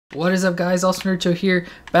What is up, guys? FallenRedZeo here,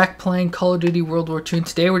 back playing Call of Duty World War II, and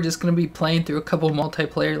today we're just going to be playing through a couple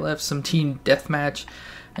multiplayer left, some Team Deathmatch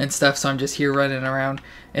and stuff, so I'm just here running around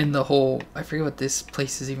in the whole, I forget what this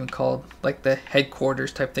place is even called, like the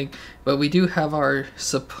headquarters type thing, but we do have our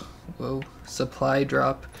supply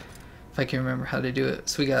drop, if I can remember how to do it.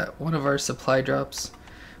 So we got one of our supply drops,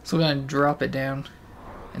 so we're going to drop it down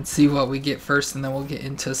and see what we get first, and then we'll get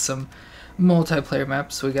into some multiplayer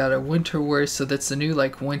maps. So we got a winter war, so that's the new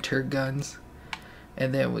like winter guns,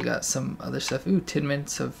 and then we got some other stuff. Ooh, 10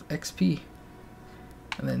 minutes of XP.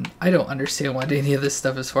 And then I don't understand what any of this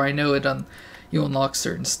stuff is for. I know it you unlock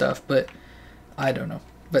certain stuff, but I don't know.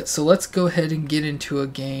 But so let's go ahead and get into a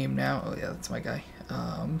game now. Oh yeah, that's my guy.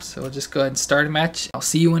 So we'll just go ahead and start a match. I'll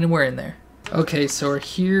see you when we're in there. Okay, so we're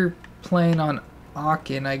here playing on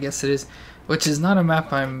Aachen, I guess it is, which is not a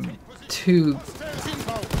map I'm too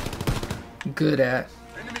good at,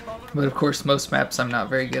 but of course most maps I'm not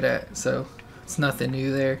very good at, so it's nothing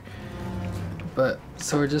new there. But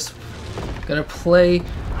so we're just gonna play,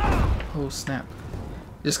 oh snap,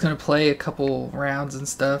 just gonna play a couple rounds and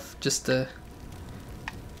stuff just to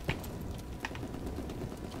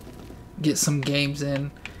get some games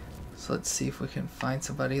in. So let's see if we can find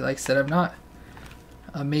somebody. Like I said, I'm not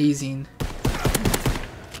amazing.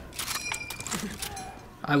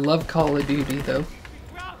 I love Call of Duty though,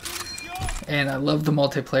 and I love the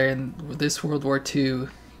multiplayer, and this World War II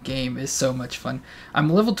game is so much fun. I'm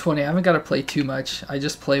level 20, I haven't got to play too much. I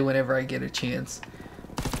just play whenever I get a chance.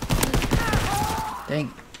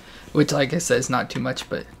 Dang. Which, like I said, is not too much,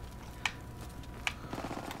 but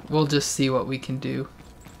we'll just see what we can do.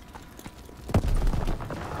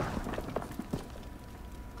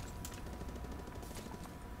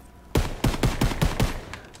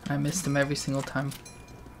 I missed him every single time.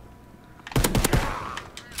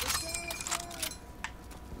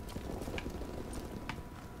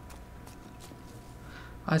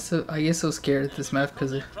 I get so scared at this map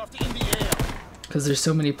because there's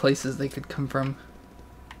so many places they could come from.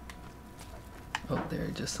 Oh, there,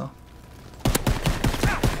 I just saw.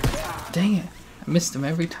 Dang it. I missed him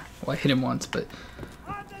every time. Well, I hit him once, but...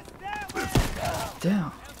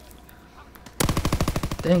 Damn.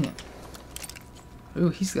 Dang it. Ooh,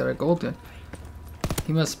 he's got a gold gun.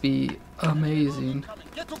 He must be amazing.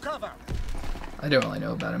 I don't really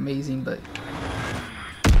know about amazing, but...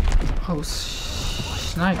 Oh,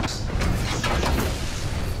 snipes.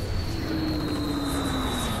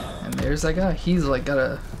 And there's that guy. He's like got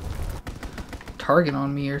a target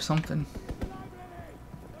on me or something.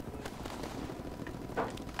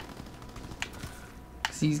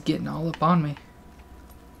 Cause he's getting all up on me.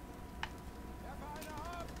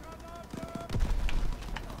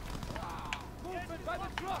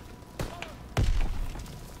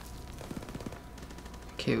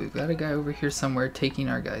 Okay, we've got a guy over here somewhere taking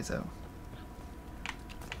our guys out.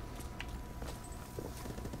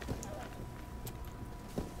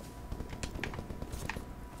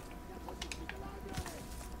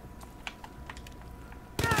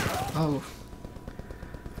 Oh,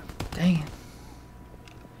 dang it.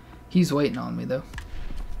 He's waiting on me though.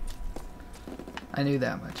 I knew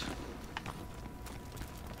that much.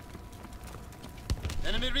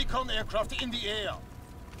 Enemy recon aircraft in the air.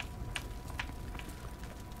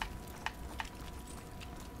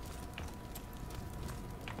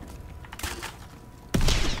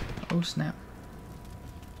 Oh snap.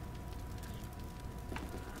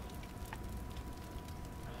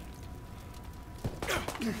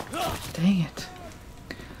 Dang it.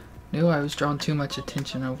 Knew I was drawing too much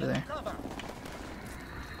attention over there.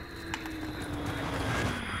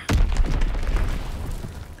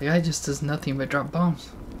 The guy just does nothing but drop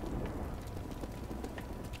bombs.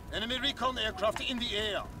 Enemy recon aircraft in the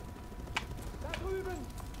air.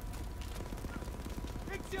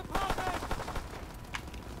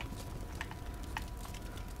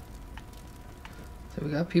 So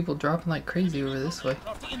we got people dropping like crazy over this way.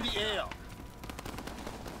 In the air.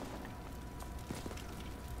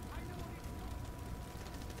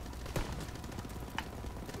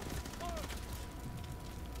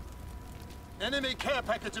 Enemy care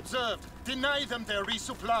package observed. Deny them their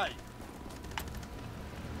resupply.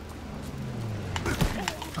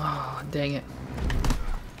 Oh, dang it.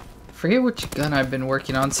 Forget which gun I've been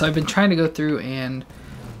working on. So I've been trying to go through and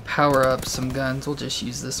power up some guns. We'll just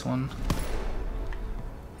use this one.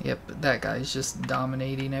 Yep, that guy's just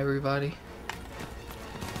dominating everybody.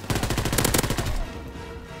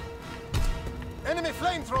 Enemy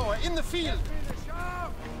flamethrower in the field.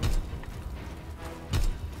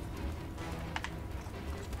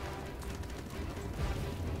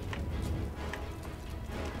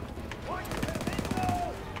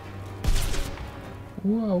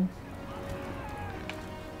 Whoa.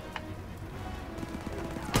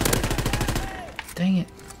 Dang it.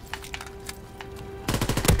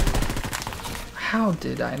 How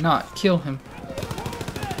did I not kill him?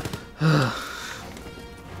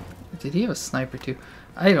 Did he have a sniper too?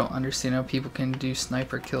 I don't understand how people can do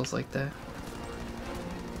sniper kills like that.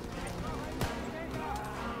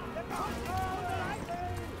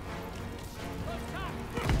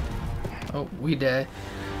 Oh, we die.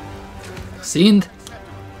 See you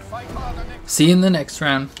in the next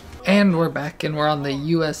round. And we're back, and we're on the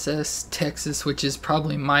USS Texas, which is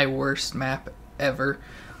probably my worst map ever.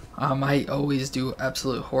 I always do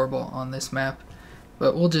absolutely horrible on this map,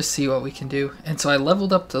 but we'll just see what we can do. And so I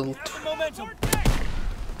leveled up to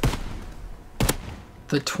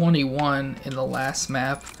the 21 in the last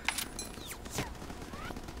map,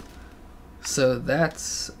 so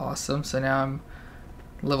that's awesome. So now I'm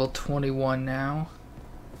level 21 now.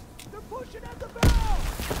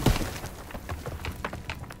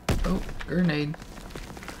 Oh, grenade.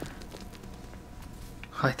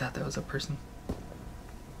 Oh, I thought that was a person.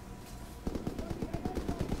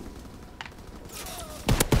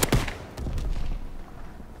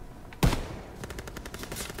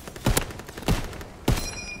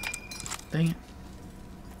 Dang it.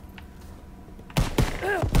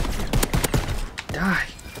 Die.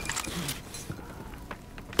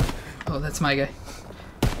 Oh, that's my guy.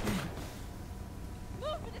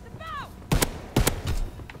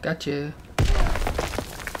 Gotcha.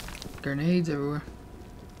 Grenades everywhere.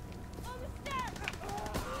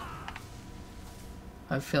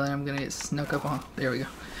 I have a feeling I'm gonna get snuck up on. There we go.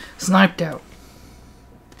 Sniped out.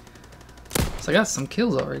 So I got some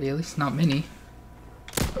kills already, at least not many.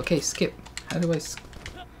 Okay, skip. How do I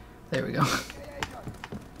there we go.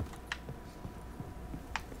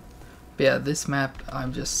 But yeah, this map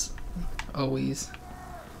I'm just always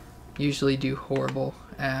usually do horrible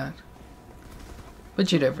at.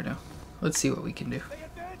 But you never know. Let's see what we can do.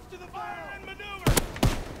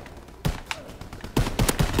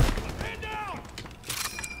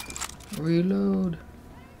 Reload.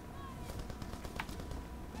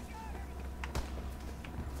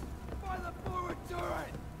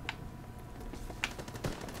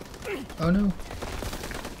 Oh no.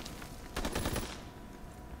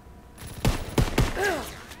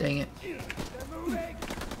 Dang it.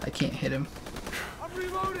 I can't hit him. I'm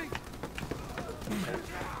reloading.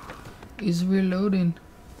 He's reloading.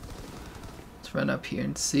 Let's run up here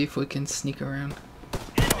and see if we can sneak around.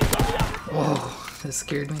 Whoa, that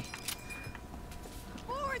scared me.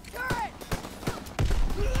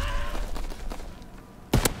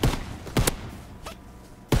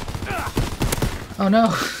 Oh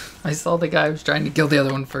no! I saw the guy who was trying to kill the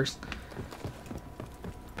other one first.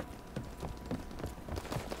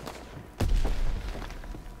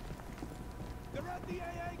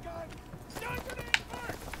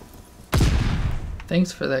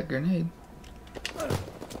 Thanks for that grenade.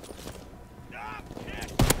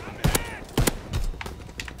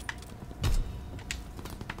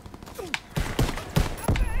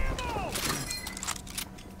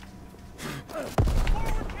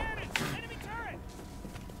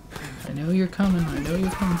 I know you're coming. I know you're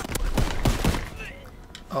coming.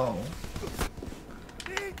 Oh.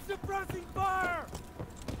 Need suppressing fire.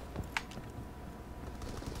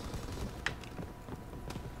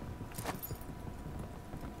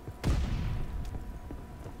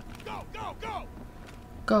 Go, go, go.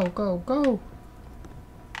 Go, go, go.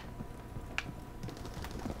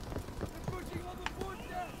 They're pushing on the board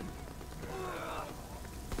down.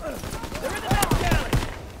 They're in the back alley.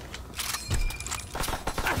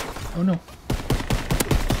 Oh no.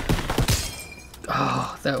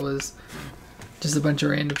 Oh, that was just a bunch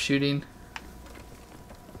of random shooting.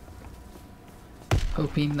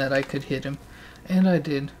 Hoping that I could hit him. And I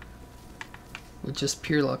did. With just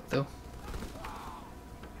pure luck though.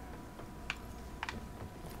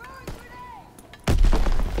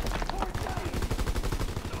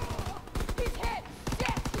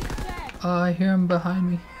 I hear him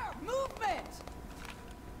behind me. Movement.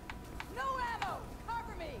 No ammo.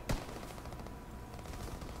 Cover me.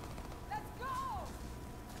 Let's go.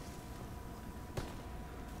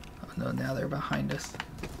 Oh no, now they're behind us.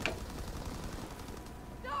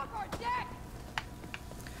 Dog our deck.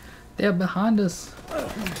 They're behind us.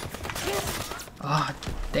 Ah,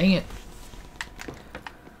 dang it.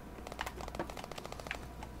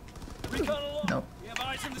 Recon along. Nope. We have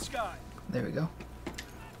eyes in the sky. There we go.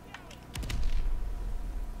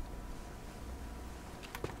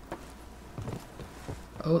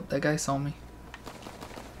 Oh, that guy saw me.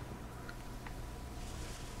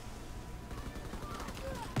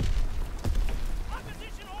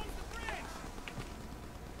 Opposition holds the bridge.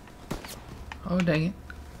 Oh, dang it.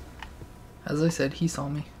 As I said, he saw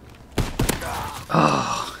me.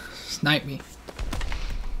 Oh, snipe me.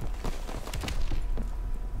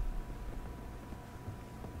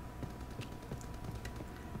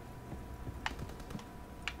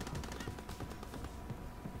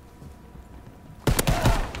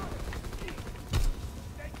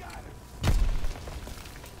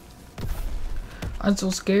 I'm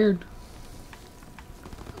so scared.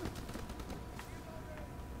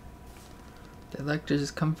 They like to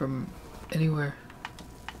just come from anywhere.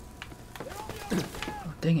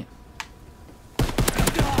 Oh, dang it.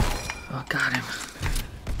 Oh, got him.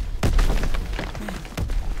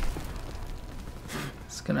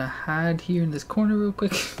 Just gonna hide here in this corner real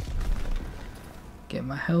quick. Get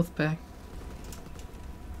my health back.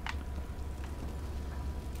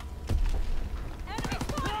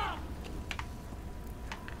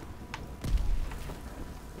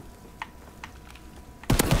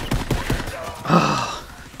 Oh,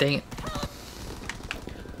 dang it.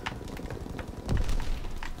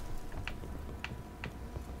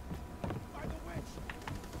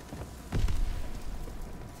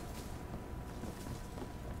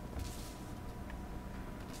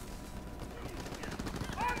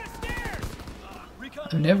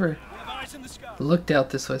 I've never looked out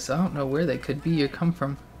this way, so I don't know where they could be or come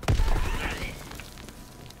from.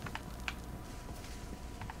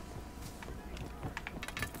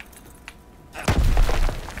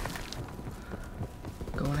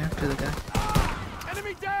 Going after the guy.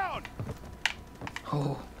 Enemy down!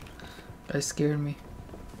 Oh, guy scared me.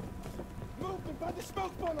 Move them by the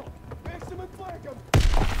smoke funnel! Mix them and flank them!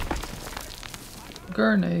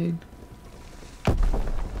 Grenade.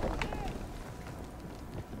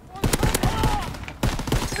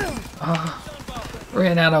 Ah,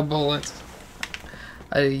 ran out of bullets.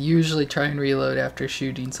 I usually try and reload after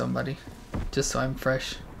shooting somebody, just so I'm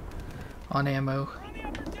fresh on ammo.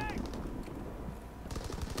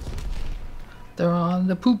 They're on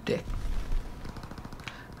the poop deck.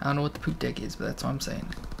 I don't know what the poop deck is, but that's what I'm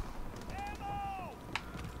saying.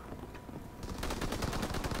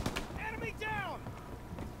 Enemy down!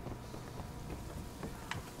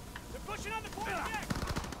 They're pushing on the quarterback!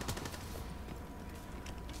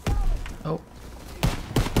 Oh.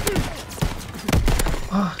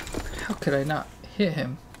 Ah, how could I not hit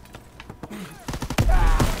him?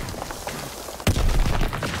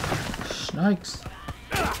 Snipes.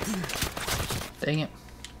 Dang it.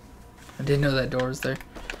 I didn't know that door was there.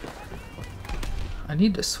 I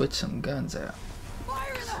need to switch some guns out.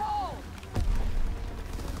 Fire in the hole!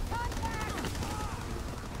 Contact!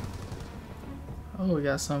 Oh, we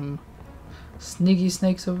got some sneaky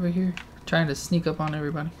snakes over here trying to sneak up on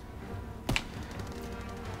everybody.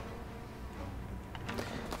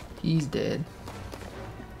 He's dead.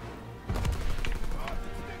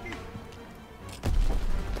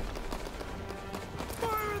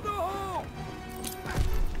 Fire in the hole!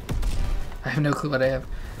 I have no clue what I have.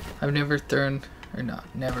 I've never thrown, or not,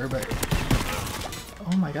 never, but...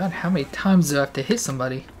 Oh my god, how many times do I have to hit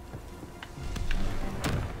somebody?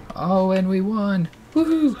 Oh, and we won!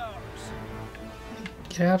 Woohoo!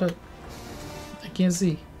 Get out of... I can't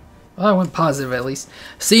see. Well, I went positive at least.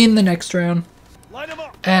 See you in the next round. Light them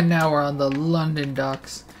up! And now we're on the London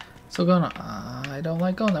docks. So going on... I don't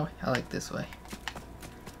like going that way. I like this way.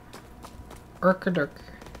 Urk-a-durk.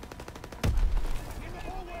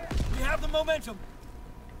 We have the momentum!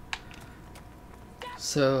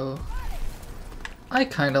 So... I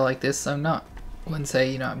kind of like this. I'm not... wouldn't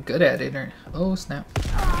say, you know, I'm good at it or... Oh, snap.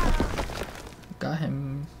 Got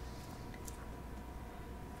him.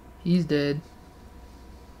 He's dead.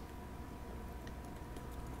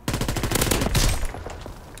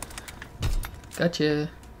 Gotcha.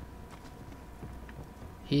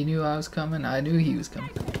 He knew I was coming. I knew he was coming.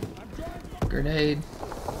 Grenade.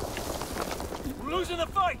 We're losing the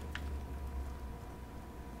fight!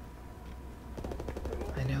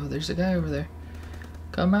 I know, there's a guy over there.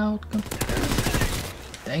 Come out. Come.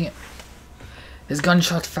 Dang it. His gun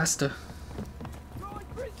shot faster. Throwing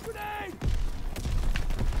grease grenade!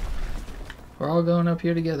 We're all going up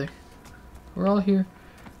here together. We're all here.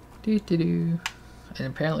 Doo doo doo. And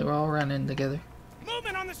apparently we're all running together.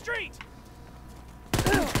 Movement on the street!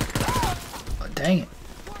 Oh, dang it.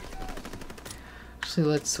 Actually,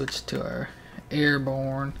 let's switch to our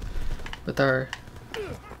airborne with our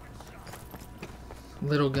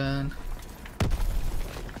little gun.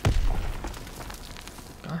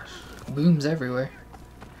 Gosh, booms everywhere.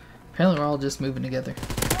 Apparently we're all just moving together.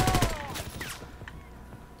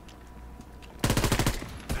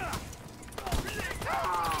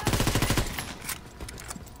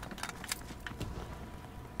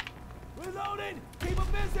 Reloading! Keep them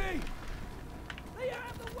busy!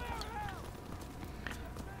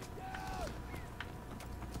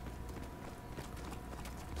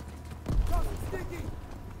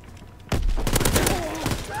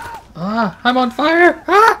 Ah, I'm on fire!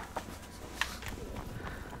 Ah!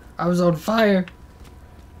 I was on fire.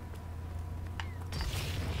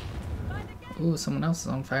 Ooh, someone else is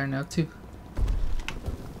on fire now too.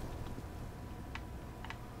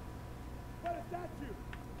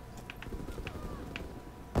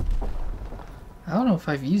 I don't know if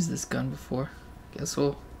I've used this gun before. Guess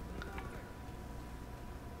we'll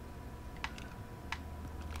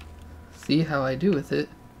see how I do with it.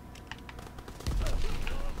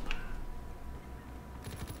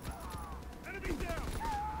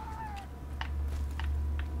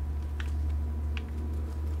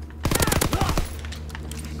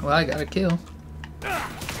 Well, I got a kill.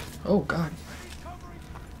 Oh god.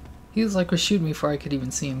 He was like was shooting me before I could even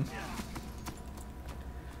see him.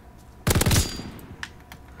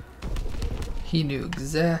 He knew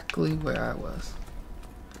exactly where I was.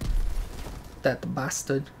 That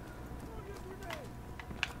bastard.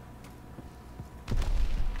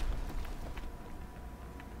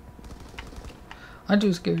 I'm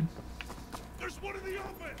too scared. There's one in the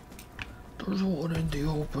open! There's one in the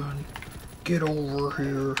open. Get over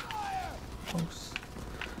here.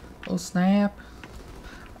 Oh snap.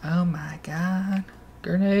 Oh my god.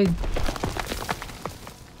 Grenade.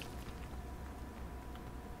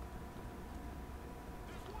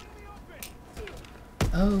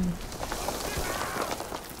 Oh.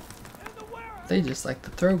 They just like to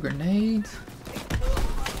throw grenades.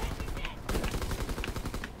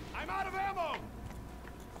 I'm out of ammo!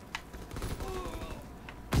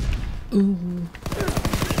 Ooh.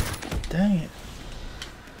 Dang it.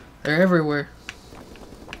 They're everywhere.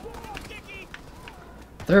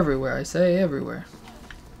 They're everywhere, I say, everywhere.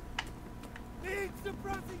 Need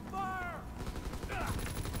suppressing fire!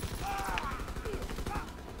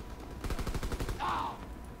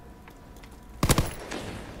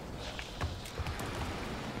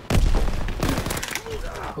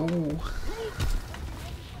 Oh.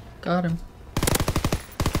 Got him.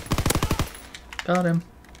 Got him.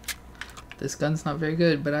 This gun's not very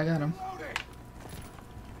good, but I got him.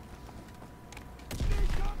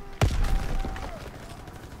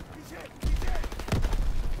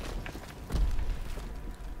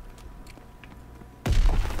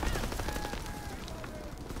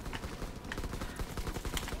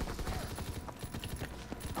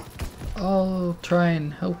 I'll try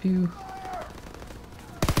and help you.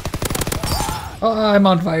 Oh, I'm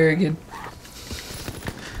on fire again.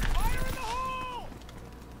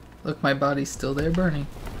 Look, my body's still there burning.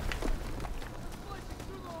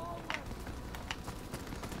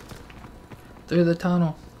 Through the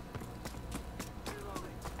tunnel.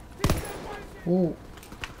 Whoa.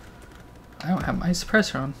 I don't have my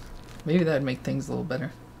suppressor on. Maybe that'd make things a little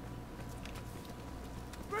better.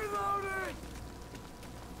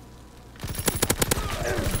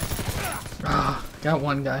 Ah, got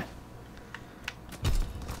one guy.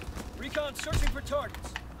 Recon searching for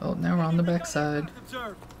targets. Oh, now we're on the backside.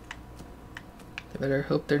 They better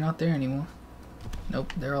hope they're not there anymore.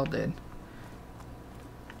 Nope, they're all dead.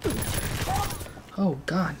 Oh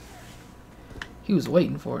god. He was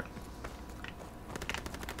waiting for it.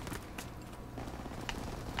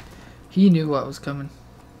 He knew what was coming.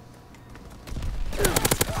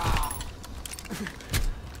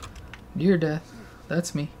 Near death.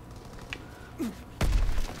 That's me.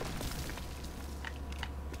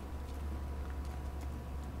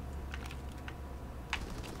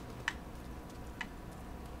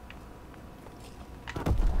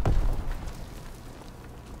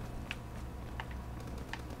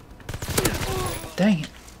 Dang it.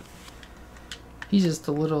 He's just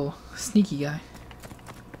a little sneaky guy.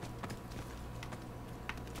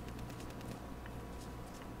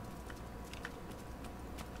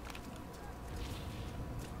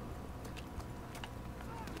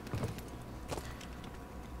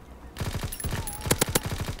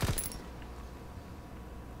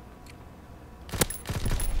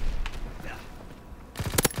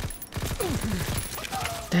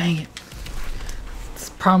 Dang it. It's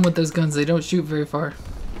the problem with those guns, they don't shoot very far.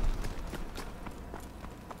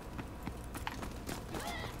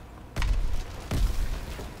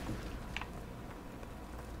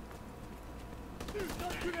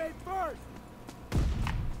 Grenade first!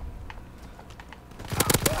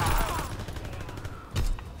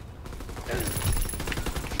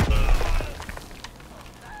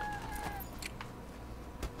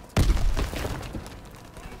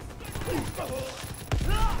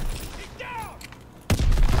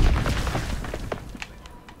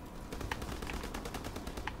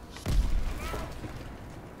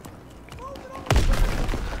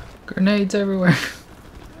 Grenades everywhere.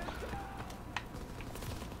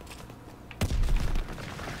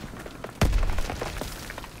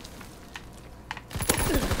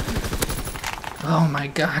 Oh my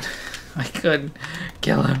god. I couldn't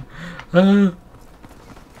kill him. Let's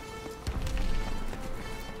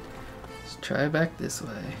try back this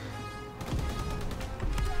way.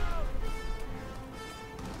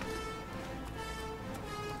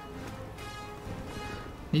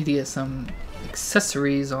 Need to get some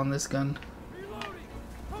accessories on this gun.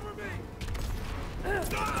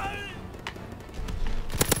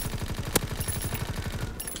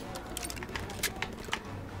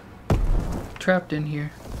 Trapped in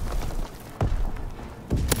here.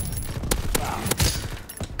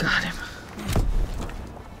 Got him.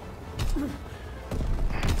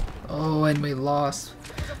 Oh, and we lost.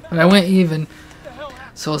 But I went even.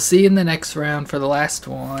 So we'll see you in the next round for the last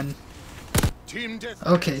one. Team Deathmatch.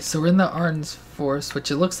 Okay, so we're in the Ardennes Forest,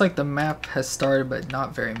 which it looks like the map has started, but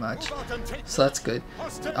not very much. So that's good.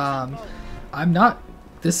 I'm not.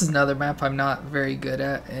 This is another map I'm not very good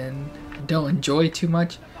at and don't enjoy too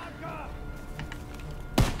much.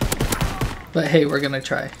 But hey, we're gonna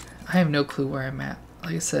try. I have no clue where I'm at.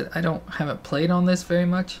 Like I said, haven't played on this very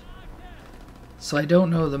much, so I don't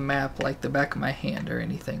know the map like the back of my hand or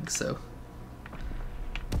anything. So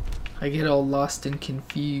I get all lost and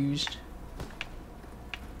confused.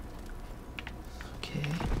 Okay.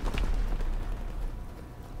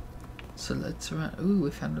 So let's run. Ooh,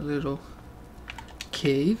 we found a little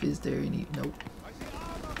cave. Is there any? Nope.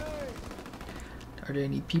 Are there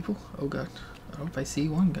any people? Oh god. I don't know if I see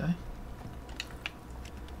one guy.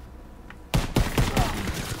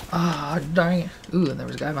 Ah, dang it. Ooh, and there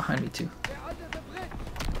was a guy behind me too.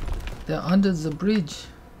 They're under the bridge.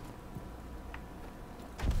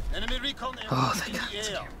 Enemy recon Oh, aircraft they in got the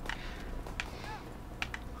it. air.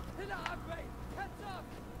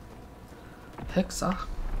 Hexa.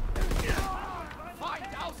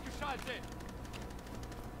 Feind ausgeschaltet!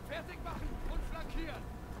 Fertig machen und flankieren!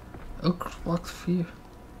 Oak walks fear.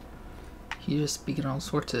 He's just speaking all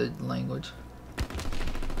sorts of language.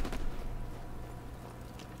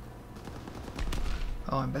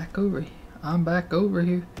 Oh, I'm back over here. I'm back over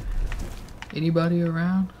here. Anybody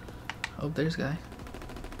around? Oh, there's a guy.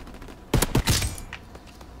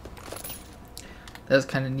 That was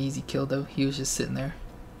kind of an easy kill though. He was just sitting there.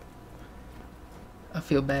 I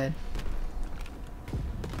feel bad.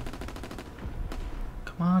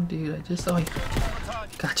 Come on, dude. I just saw you.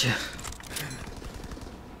 Gotcha.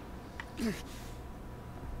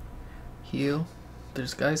 Heal.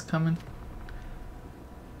 There's guys coming.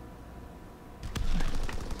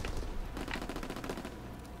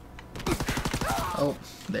 Oh,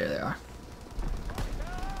 there they are.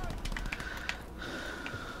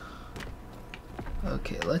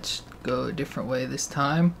 Okay, let's go a different way this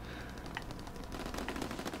time.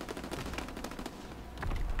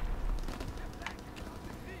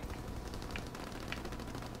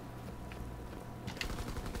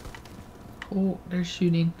 Oh, they're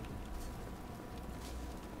shooting.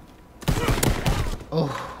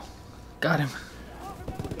 Oh, got him.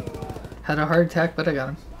 Had a heart attack, but I got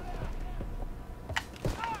him.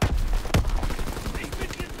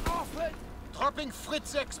 Dropping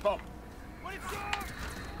Fritz X-bomb.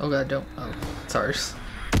 Oh god, don't. Oh, it's ours.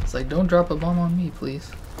 It's like, don't drop a bomb on me,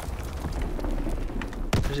 please.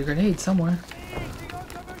 There's a grenade somewhere.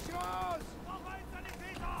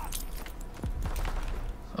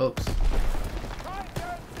 Oops.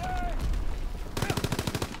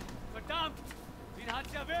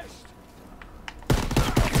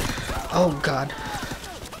 Oh god.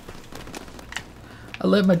 I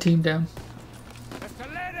let my team down.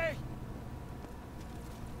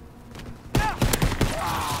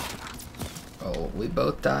 Oh, we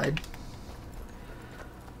both died.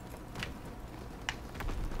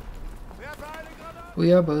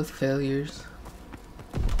 We are both failures.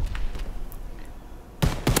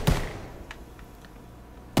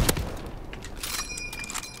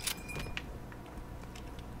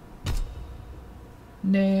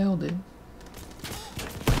 Nailed it.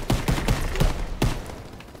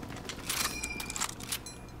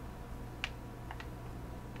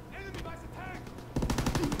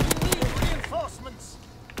 Reinforcements.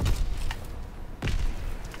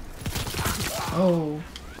 Oh.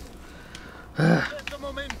 Get the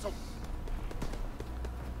momentum.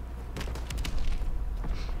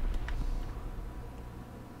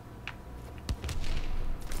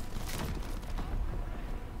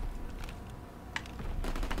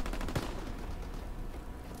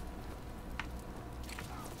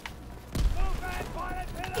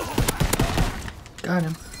 Got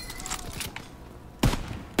him.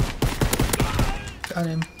 Got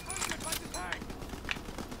him.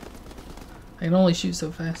 I can only shoot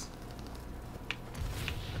so fast.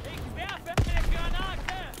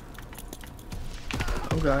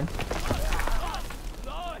 Oh god.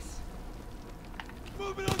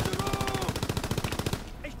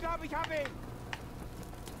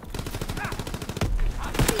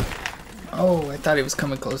 Oh, I thought he was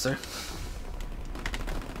coming closer.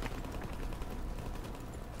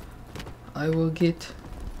 I will get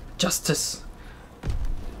justice.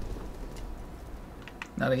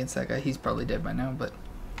 Not against that guy. He's probably dead by now, but...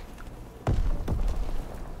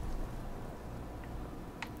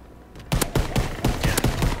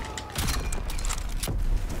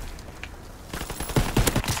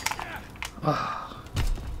 Oh.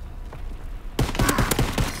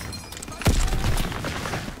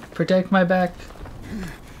 Protect my back.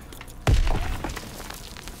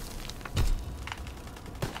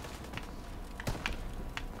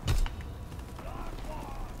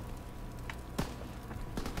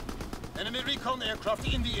 Enemy recon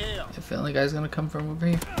aircraft in the air. I feel like guy's gonna come from over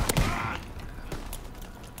here.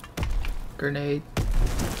 Grenade.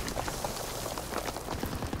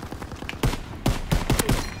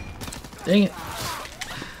 Dang it.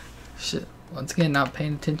 Shit. Once again, not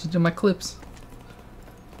paying attention to my clips.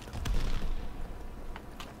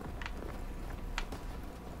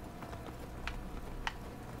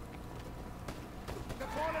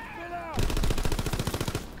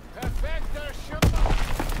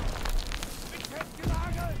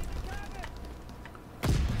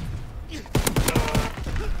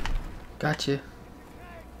 Gotcha.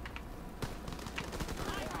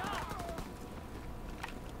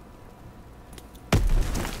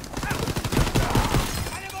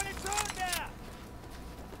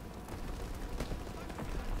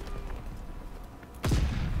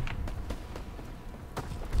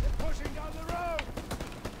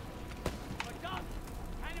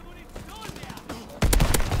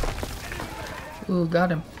 Ooh,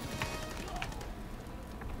 got him.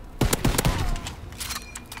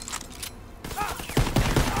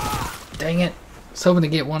 Dang it. I was hoping to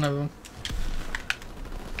get one of them.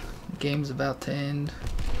 Game's about to end.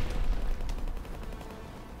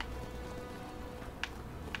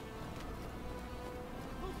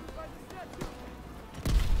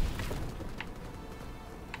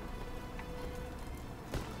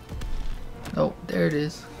 Oh, there it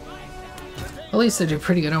is. At least I did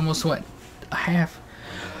pretty good. Almost went a half.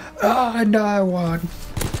 Oh, and I won.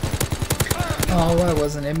 Oh, why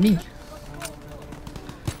wasn't it me?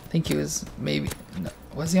 I think he was maybe... No,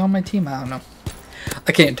 was he on my team? I don't know.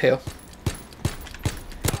 I can't tell.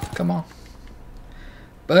 Come on.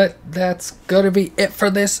 But that's going to be it for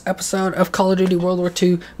this episode of Call of Duty World War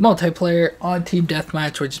II multiplayer on Team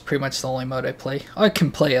Deathmatch, which is pretty much the only mode I play. I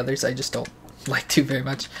can play others, I just don't like to very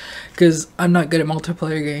much because I'm not good at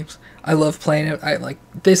multiplayer games. I love playing it. I like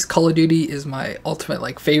this Call of Duty is my ultimate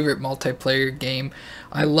like favorite multiplayer game.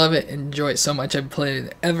 I love it, enjoy it so much. I've played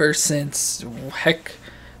it ever since heck,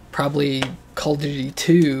 probably Call of Duty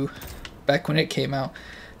 2 back when it came out.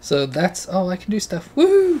 So that's all I can do stuff.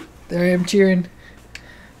 Woo! There I am cheering.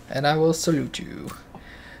 And I will salute you.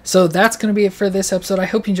 So that's going to be it for this episode. I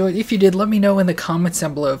hope you enjoyed. If you did, let me know in the comments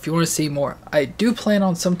down below if you want to see more. I do plan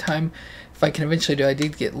on sometime, if I can eventually do, I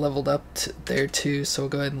did get leveled up there too, so we'll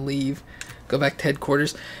go ahead and leave. Go back to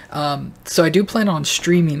headquarters. So I do plan on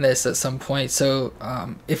streaming this at some point. So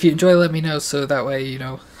if you enjoy, let me know, so that way, you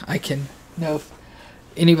know, I can know if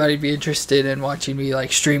anybody would be interested in watching me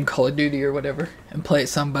like stream Call of Duty or whatever and play it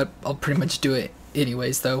some, but I'll pretty much do it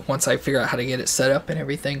anyways though once I figure out how to get it set up and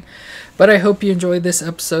everything. But I hope you enjoyed this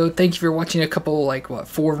episode. Thank you for watching a couple, like what,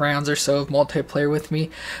 4 rounds or so of multiplayer with me.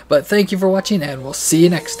 But thank you for watching, and we'll see you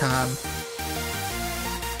next time.